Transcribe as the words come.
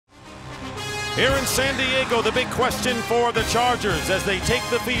Here in San Diego, the big question for the Chargers as they take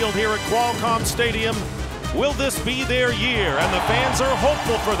the field here at Qualcomm Stadium. Will this be their year? And the fans are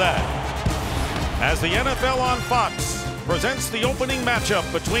hopeful for that. As the NFL on Fox presents the opening matchup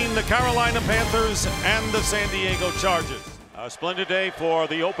between the Carolina Panthers and the San Diego Chargers. A splendid day for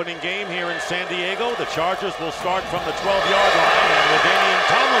the opening game here in San Diego. The Chargers will start from the 12-yard line, and LaDainian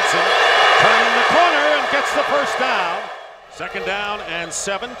Tomlinson turning the corner and gets the first down. Second down and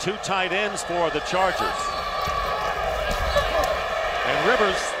 7, two tight ends for the Chargers. And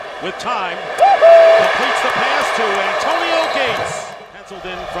Rivers, with time, completes the pass to Antonio Gates. Penciled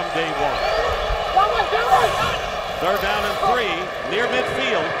in from day one. Third down and 3, near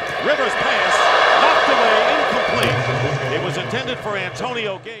midfield. Rivers' pass, knocked away, incomplete. It was intended for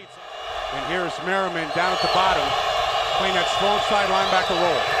Antonio Gates. And here's Merriman down at the bottom, playing that strong side linebacker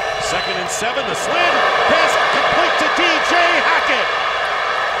role. Second and 7, the slant pass complete to DJ Hackett.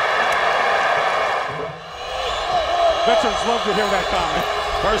 Veterans love to hear that comment.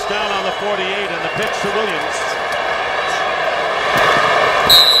 First down on the 48 and the pitch to Williams.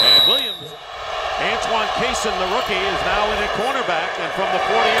 And Williams, Antoine Cason, the rookie, is now in at cornerback. And from the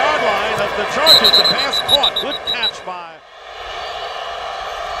 40-yard line of the Chargers, the pass caught. Good catch by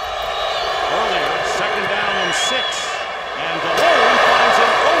earlier. Second down and 6. And DeLone finds an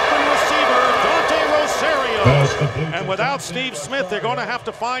open receiver, Dante Rosario. And without Steve Smith, they're going to have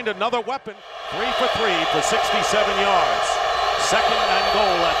to find another weapon. 3 for 3 for 67 yards. Second and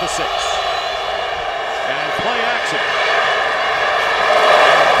goal at the 6. And play action.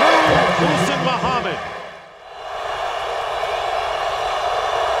 Through Hussein Muhammad.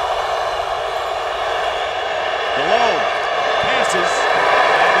 DeLone passes,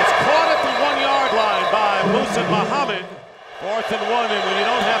 and it's caught at the 1-yard line by Hussein Muhammad. 4th and 1, and when you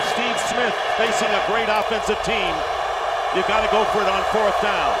don't have Steve Smith facing a great offensive team, you've got to go for it on 4th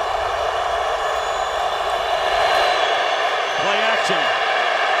down. Play action.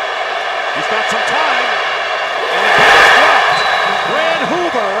 He's got some time, and the pass dropped. Brad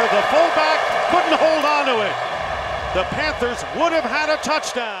Hoover, the fullback, couldn't hold on to it. The Panthers would have had a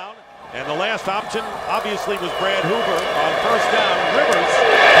touchdown, and the last option obviously was Brad Hoover on first down. Rivers in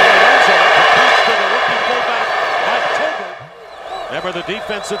the end zone completes to the rookie fullback Mike Tolbert. Remember, the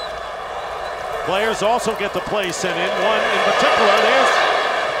defensive players also get the play sent in. One in particular, there's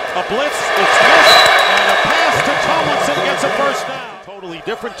a blitz, it's missed, and a pass to Tomlinson gets a first down. Totally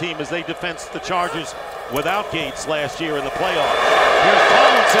different team as they defense the Chargers without Gates last year in the playoffs. Here's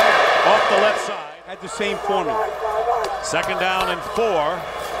Tomlinson off the left side. Had the same formula. Second down and 4,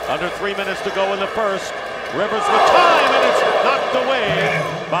 under 3 minutes to go in the first. Rivers with time, and it's knocked away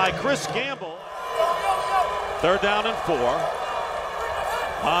by Chris Gamble. Third down and 4.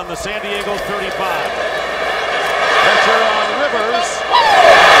 On the San Diego 35. Pressure on Rivers. The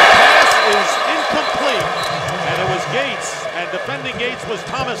pass is incomplete. And it was Gates. And defending Gates was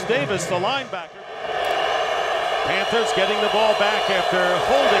Thomas Davis, the linebacker. Panthers getting the ball back after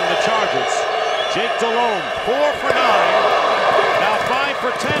holding the Chargers. Jake DeLone, 4 for 9. Now 5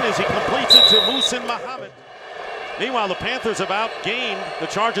 for 10 as he completes it to Hussein Muhammad. Meanwhile, the Panthers have outgained the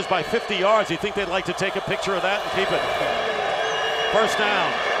Chargers by 50 yards. You think they'd like to take a picture of that and keep it? First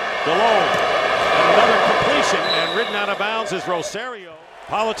down, DeLone, and another completion, and ridden out of bounds is Rosario.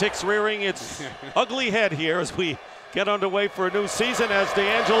 Politics rearing its ugly head here as we get underway for a new season as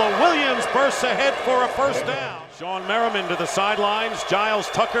DeAngelo Williams bursts ahead for a first down. Sean Merriman to the sidelines. Giles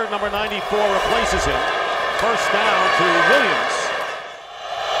Tucker, number 94, replaces him. First down to Williams.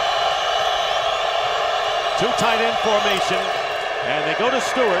 Two tight end formation, and they go to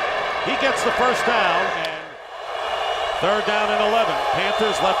Stewart. He gets the first down. Third down and 11.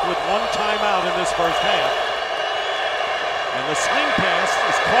 Panthers left with 1 timeout in this first half. And the swing pass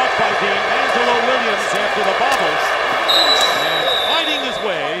is caught by DeAngelo Williams after the bobbles. And fighting his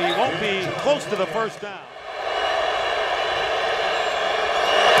way, he won't be close to the first down.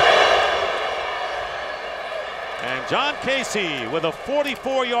 And John Casey with a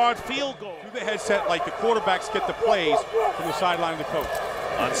 44-yard field goal. Through the headset like the quarterbacks get the plays from the sideline of the coach.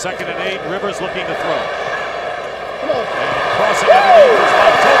 On 2nd and 8, Rivers looking to throw. And crossing underneath is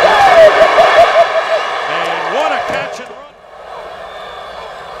Mike Tolbert. And what a catch and run.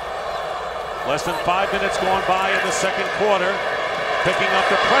 Less than 5 minutes gone by in the second quarter. Picking up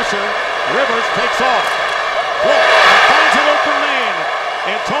the pressure. Rivers takes off. Look, and finds an open man.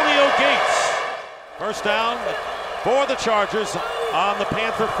 Antonio Gates. First down for the Chargers on the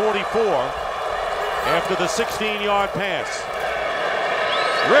Panther 44 after the 16-yard pass.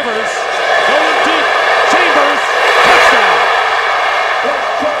 Rivers going deep. Chambers, touchdown.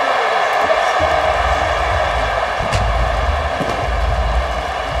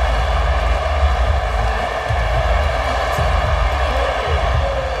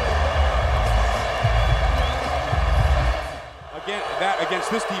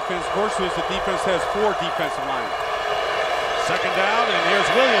 against this defense versus the defense has 4 defensive linemen. Second down, and here's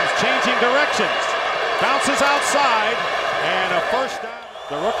Williams changing directions. Bounces outside, and a first down.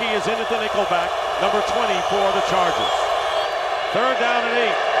 The rookie is in at the nickelback, number 20 for the Chargers. Third down and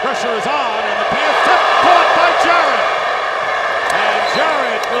 8. Pressure is on, and the pass tip caught by Jarrett. And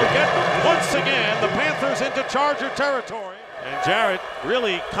Jarrett will get, once again, the Panthers into Charger territory. And Jarrett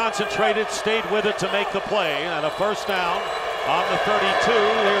really concentrated, stayed with it to make the play, and a first down on the 32.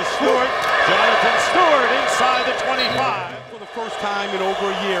 Here's Stewart. Jonathan Stewart inside the 25. For the first time in over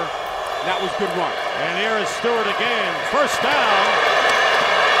a year, that was good run. And here is Stewart again. First down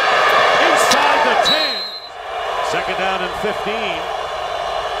inside the 10. Second down and 15.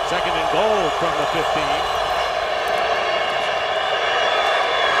 Second and goal from the 15.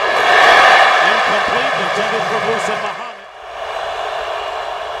 Incomplete, intended for Musa Muhammad.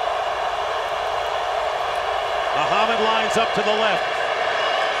 Muhammad lines up to the left.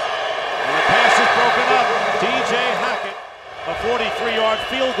 And the pass is broken up. DJ Hackett, a 43-yard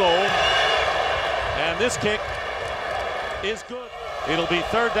field goal. And this kick is good. It'll be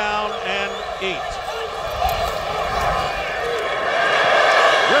third down and 8.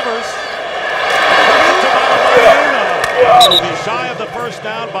 Rivers. It'll be shy of the first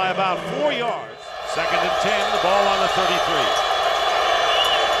down by about 4 yards. Second and 10, the ball on the 33.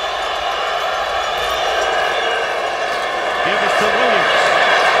 Give us to Williams.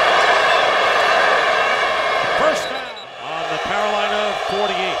 First down on the Carolina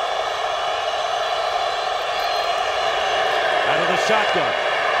 48. Out of the shotgun.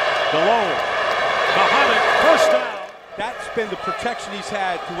 DeLone. Muhammad, first down. That's been the protection he's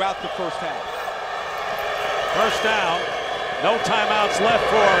had throughout the first half. First down. No timeouts left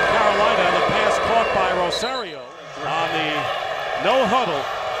for Carolina. The pass caught by Rosario on the no huddle.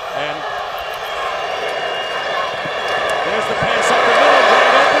 And there's the pass up the middle.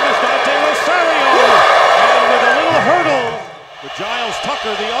 Wide open is Dante Rosario. And with a little hurdle, with Giles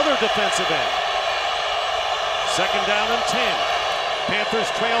Tucker, the other defensive end. Second down and 10. Panthers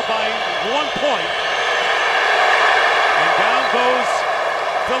trail by 1 point. And down goes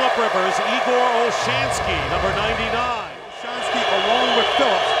Phillip Rivers. Igor Olshansky, number 99. Olshansky, along with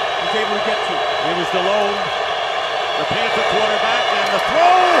Phillips, was able to get to it. He was DeLone, the Panther quarterback, and the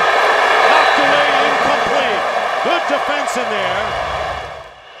throw knocked away, incomplete. Good defense in there.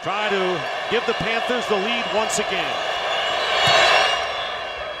 Try to give the Panthers the lead once again.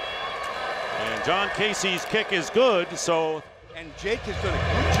 And John Casey's kick is good, so. And Jake has done a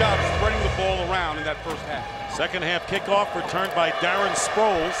good job spreading the ball around in that first half. Second half kickoff returned by Darren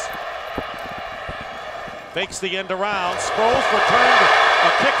Sproles. Fakes the end around. Sproles returned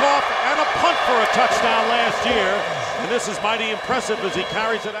a kickoff and a punt for a touchdown last year. And this is mighty impressive as he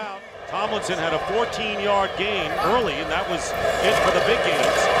carries it out. Tomlinson had a 14-yard gain early, and that was it for the big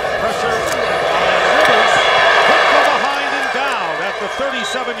games. Pressure on Rivers, hit from behind and down at the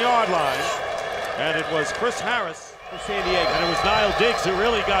 37-yard line. And it was Chris Harris for San Diego. And it was Niall Diggs who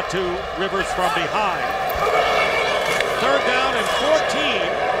really got to Rivers from behind. Third down and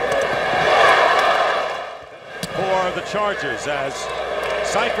 14 for the Chargers as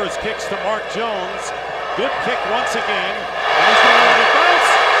Cyphers kicks to Mark Jones. Good kick once again. And he's going to let it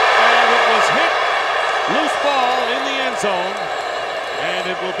bounce. And it was hit. Loose ball in the end zone. And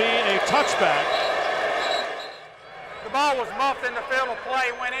it will be a touchback. The ball was muffed in the field of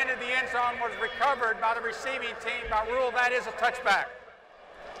play, went into the end zone, was recovered by the receiving team. By rule, that is a touchback.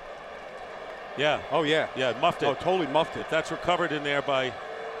 Yeah. Oh, yeah. Yeah, muffed it. Oh, totally muffed it. If that's recovered in there by,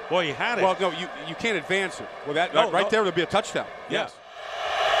 boy, he had it. Well, no, you can't advance it. Well, that right there would be a touchdown. Yes.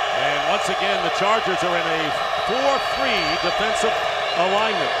 And once again, the Chargers are in a 4-3 defensive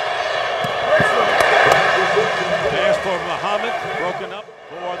alignment. Pass for Muhammad, broken up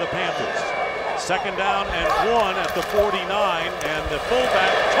for the Panthers. Second down and 1 at the 49, and the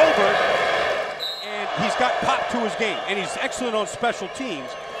fullback, Tolbert. And he's got pop to his game, and he's excellent on special teams.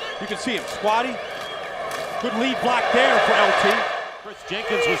 You can see him squatty. Good lead block there for LT. Chris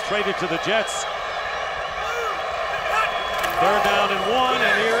Jenkins was traded to the Jets. Third down and 1,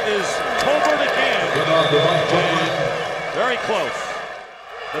 and here is Tolbert again. And very close.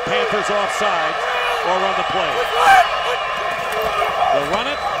 The Panthers offside or run the play. They'll run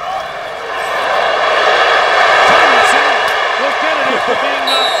it. Tomlinson will get it after being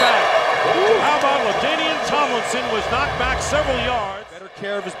knocked back. How about LaDainian Tomlinson was knocked back several yards. Better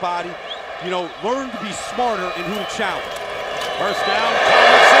care of his body. You know, learn to be smarter in who to challenge. First down,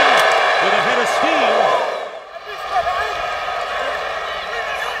 Tomlinson with a head of steam.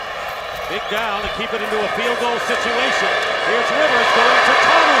 Big down to keep it into a field goal situation. Here's Rivers going to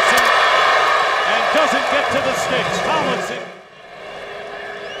Tomlinson and doesn't get to the sticks. Tomlinson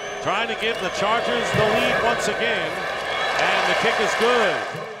Trying to give the Chargers the lead once again. And the kick is good.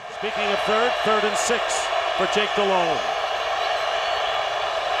 Speaking of third and 6 for Jake Delhomme.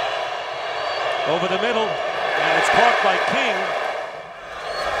 Over the middle, and it's caught by King.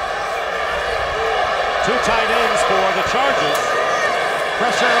 2 tight ends for the Chargers.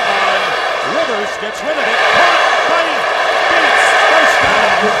 Pressure on Rivers, gets rid of it. Caught by Gates, first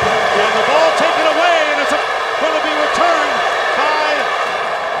down. And the ball taken away, and it's going to be returned by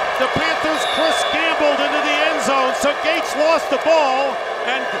the Panthers. Chris gambled into the end zone, so Gates lost the ball,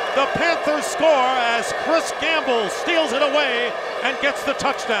 and the Panthers score as Chris Gamble steals it away and gets the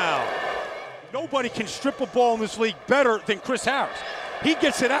touchdown. Nobody can strip a ball in this league better than Chris Harris. He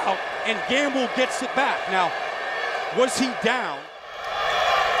gets it out, and Gamble gets it back. Now, was he down?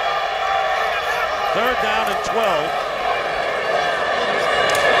 3rd down and 12.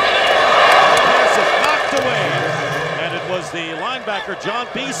 The pass is knocked away, and it was the linebacker John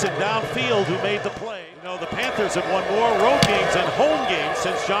Beeson downfield who made the play. You know, the Panthers have won more road games and home games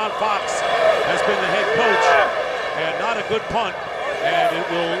since John Fox has been the head coach, and not a good punt, and it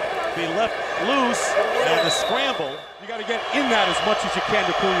will be left loose, and the scramble. You got to get in that as much as you can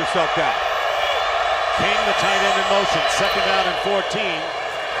to cool yourself down. King, the tight end in motion. 2nd down and 14.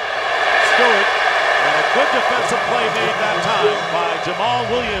 Stewart, and a good defensive play made that time by Jamal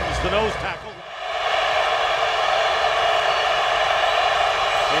Williams, the nose tackle.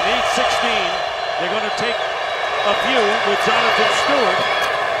 They need 16. They're going to take a few with Jonathan Stewart.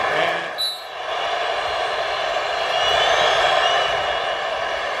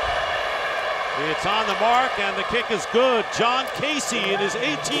 And it's on the mark, and the kick is good. John Casey in his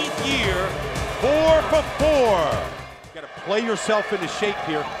 18th year, 4 for 4. You got to play yourself into shape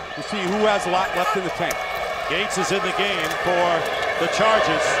here to see who has a lot left in the tank. Gates is in the game for the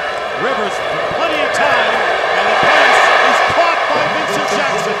Chargers. Rivers, plenty of time, and the pass is caught by Vincent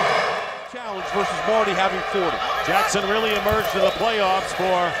Jackson. Challenge versus Marty having 40. Jackson really emerged in the playoffs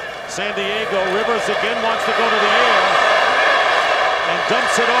for San Diego. Rivers again wants to go to the air and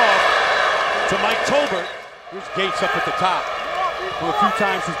dumps it off to Mike Tolbert. Here's Gates up at the top. For a few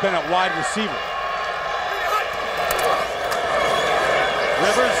times he's been at wide receiver.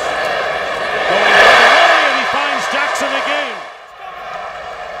 Rivers going the other way, and he finds Jackson again.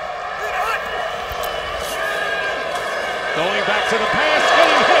 Going back to the pass,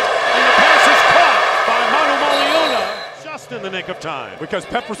 getting hit, and the pass is caught by Manu Maliuna just in the nick of time. Because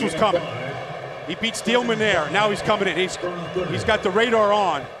Peppers was coming. He beat Steelman there. Now he's coming in. He's got the radar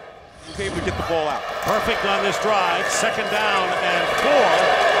on. He's able to get the ball out. Perfect on this drive. 2nd down and 4.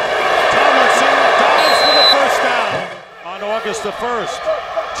 Tomlinson dives for the first down on August the 1st.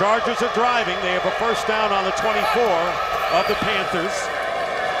 Chargers are driving. They have a first down on the 24 of the Panthers.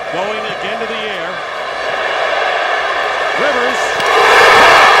 Going again to the air. Rivers.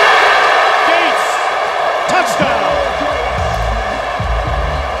 Gates. Touchdown.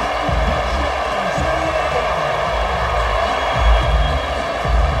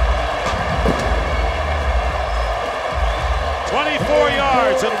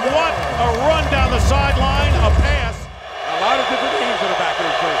 And what a run down the sideline, a pass. A lot of different names in the back of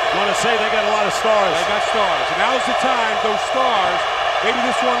the jersey. I want to say they got a lot of stars. They got stars. And now's the time, those stars, maybe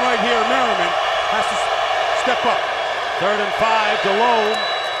this one right here, Merriman, has to step up. 3rd and 5, Delhomme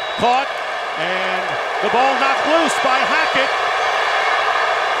caught, and the ball knocked loose by Hackett.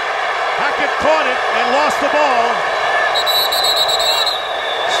 Hackett caught it and lost the ball.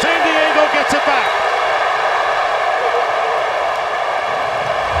 San Diego gets it back.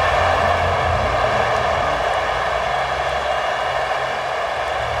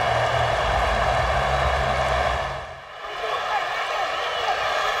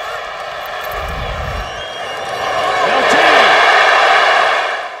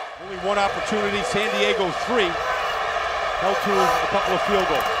 Opportunity, San Diego 3, held to a couple of field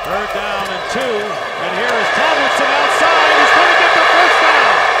goals. 3rd down and 2, and here is Tomlinson outside. He's going to get the first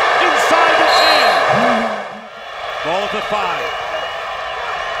down inside the 10. Ball at the 5.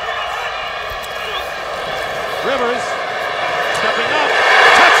 Rivers stepping up,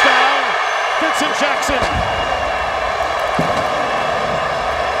 touchdown, Vincent Jackson.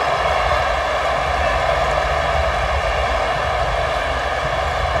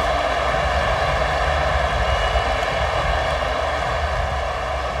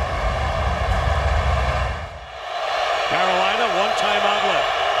 Carolina, 1 timeout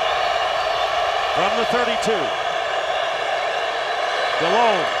left. From the 32.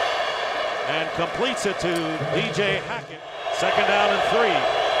 Delhomme, and completes it to DJ Hackett. 2nd down and 3.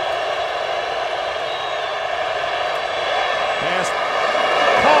 Pass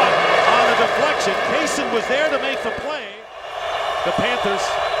caught on the deflection. Kaysen was there to make the play. The Panthers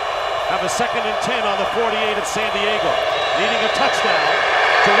have a 2nd and 10 on the 48 of San Diego, needing a touchdown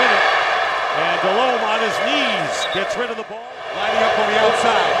to win it. And Delhomme on his knees gets rid of the ball. Lining up on the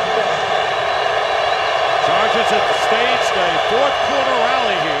outside. Chargers have staged a 4th quarter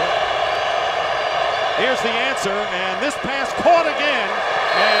rally here. Here's the answer, and this pass caught again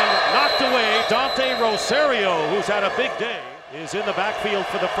and knocked away. Dante Rosario, who's had a big day, is in the backfield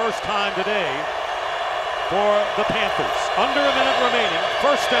for the first time today for the Panthers. Under a minute remaining,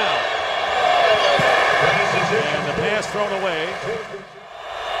 1st down. And the pass thrown away.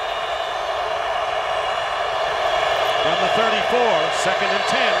 From the 34, 2nd and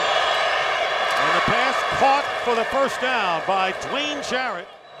 10. And the pass caught for the 1st down by Dwayne Jarrett.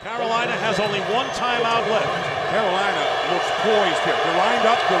 Carolina has only 1 timeout left. Carolina looks poised here. They're lined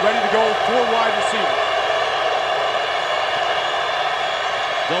up, they're ready to go, 4 wide receivers.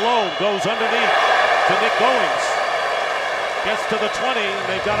 Delhomme goes underneath to Nick Goings. Gets to the 20, and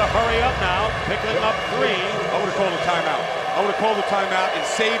they've got to hurry up now, picking up 3. I would have called a timeout. I would have called a timeout and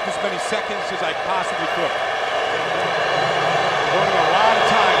saved as many seconds as I possibly could. Burning a lot of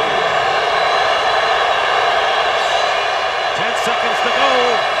time here. 10 seconds to go.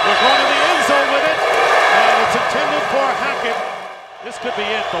 We're going to the end zone with it, and it's intended for Hackett. This could be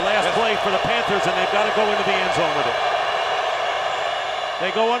it, the last play for the Panthers, and they've got to go into the end zone with it. They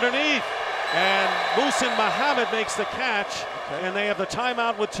go underneath, and Muhsin Muhammad makes the catch, and they have the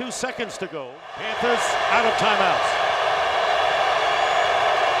timeout with 2 seconds to go. Panthers out of timeouts.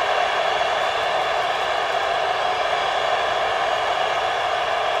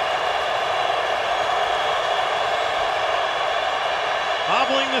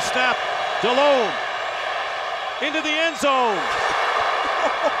 Hobbling the snap, Delhomme into the end zone.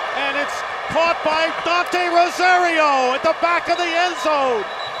 And it's caught by Dante Rosario at the back of the end zone.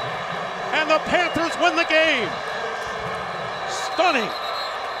 And the Panthers win the game. Stunning.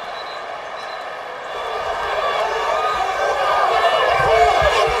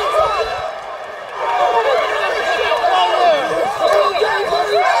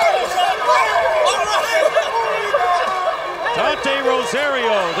 Dante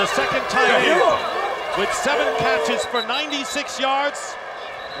Rosario, the 2nd tight end, with 7 catches for 96 yards,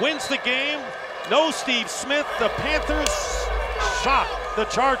 wins the game. No Steve Smith. The Panthers shock the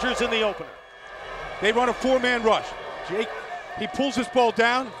Chargers in the opener. They run a 4-man rush. Jake, he pulls this ball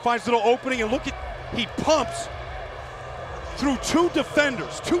down, finds a little opening, and look at, he pumps through 2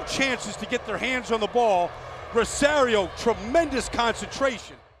 defenders, 2 chances to get their hands on the ball. Rosario, tremendous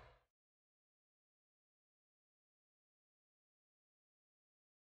concentration.